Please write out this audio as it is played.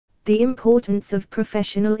The importance of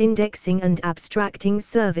professional indexing and abstracting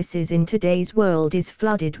services in today's world is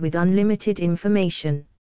flooded with unlimited information.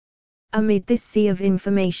 Amid this sea of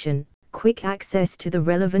information, quick access to the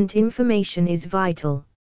relevant information is vital.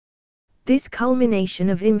 This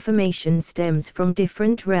culmination of information stems from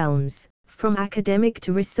different realms, from academic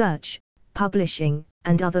to research, publishing,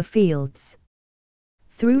 and other fields.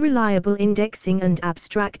 Through reliable indexing and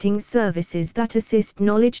abstracting services that assist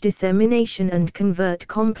knowledge dissemination and convert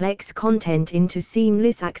complex content into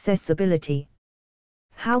seamless accessibility.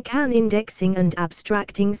 How can indexing and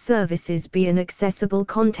abstracting services be an accessible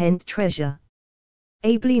content treasure?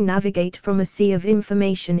 Ably navigate from a sea of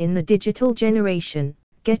information in the digital generation.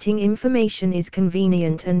 Getting information is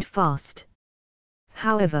convenient and fast.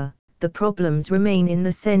 However, the problems remain in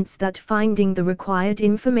the sense that finding the required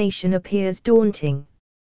information appears daunting.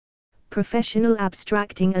 Professional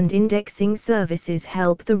abstracting and indexing services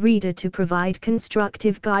help the reader to provide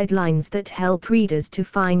constructive guidelines that help readers to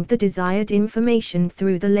find the desired information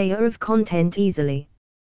through the layer of content easily.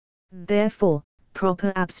 Therefore,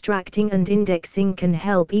 proper abstracting and indexing can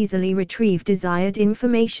help easily retrieve desired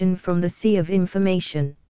information from the sea of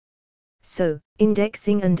information. So,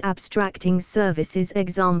 indexing and abstracting services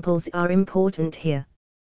examples are important here.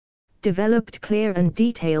 Developed clear and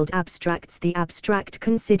detailed abstracts. The abstract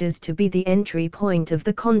considers to be the entry point of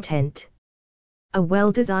the content. A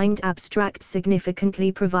well-designed abstract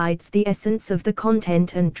significantly provides the essence of the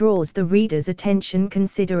content and draws the reader's attention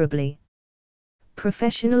considerably.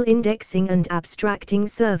 Professional indexing and abstracting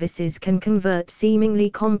services can convert seemingly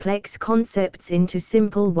complex concepts into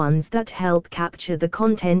simple ones that help capture the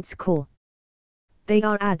content's core. They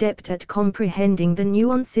are adept at comprehending the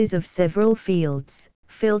nuances of several fields,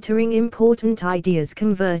 filtering important ideas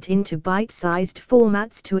convert into bite-sized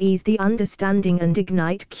formats to ease the understanding and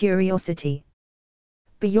ignite curiosity.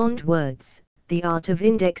 Beyond words, the art of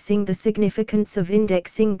indexing. The significance of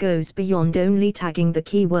indexing goes beyond only tagging the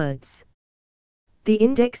keywords. The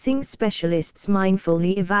indexing specialists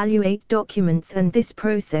mindfully evaluate documents and this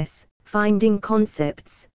process, finding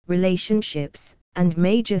concepts, relationships, and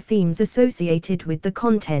major themes associated with the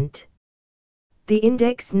content. The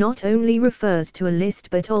index not only refers to a list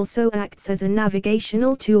but also acts as a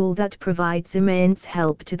navigational tool that provides immense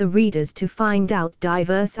help to the readers to find out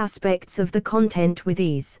diverse aspects of the content with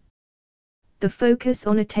ease. The focus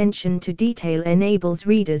on attention to detail enables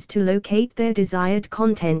readers to locate their desired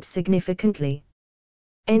content significantly.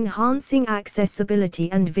 Enhancing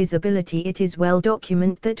accessibility and visibility. It is well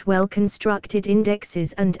documented that well-constructed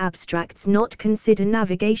indexes and abstracts not consider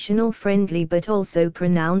navigational friendly but also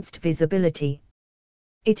pronounced visibility.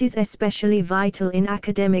 It is especially vital in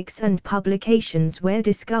academics and publications where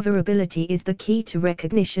discoverability is the key to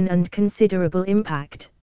recognition and considerable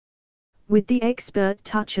impact. With the expert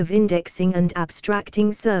touch of indexing and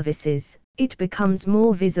abstracting services, it becomes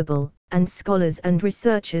more visible, and scholars and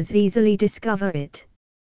researchers easily discover it.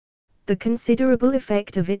 The considerable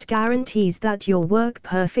effect of it guarantees that your work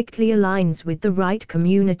perfectly aligns with the right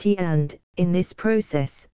community and, in this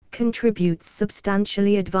process, contributes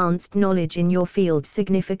substantially advanced knowledge in your field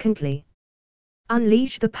significantly.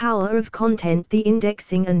 Unleash the power of content. The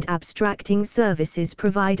indexing and abstracting services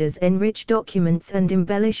providers enrich documents and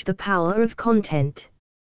embellish the power of content.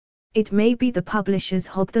 It may be the publishers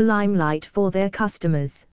hog the limelight for their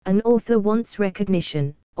customers, an author wants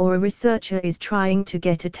recognition, or a researcher is trying to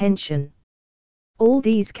get attention. All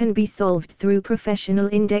these can be solved through professional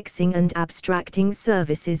indexing and abstracting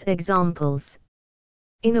services examples.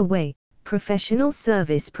 In a way, professional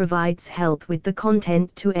service provides help with the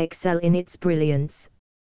content to excel in its brilliance.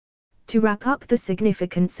 To wrap up, the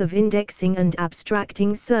significance of indexing and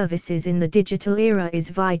abstracting services in the digital era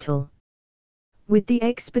is vital. With the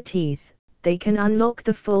expertise, they can unlock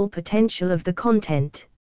the full potential of the content.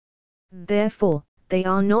 Therefore, they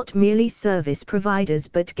are not merely service providers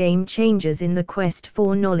but game changers in the quest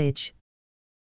for knowledge.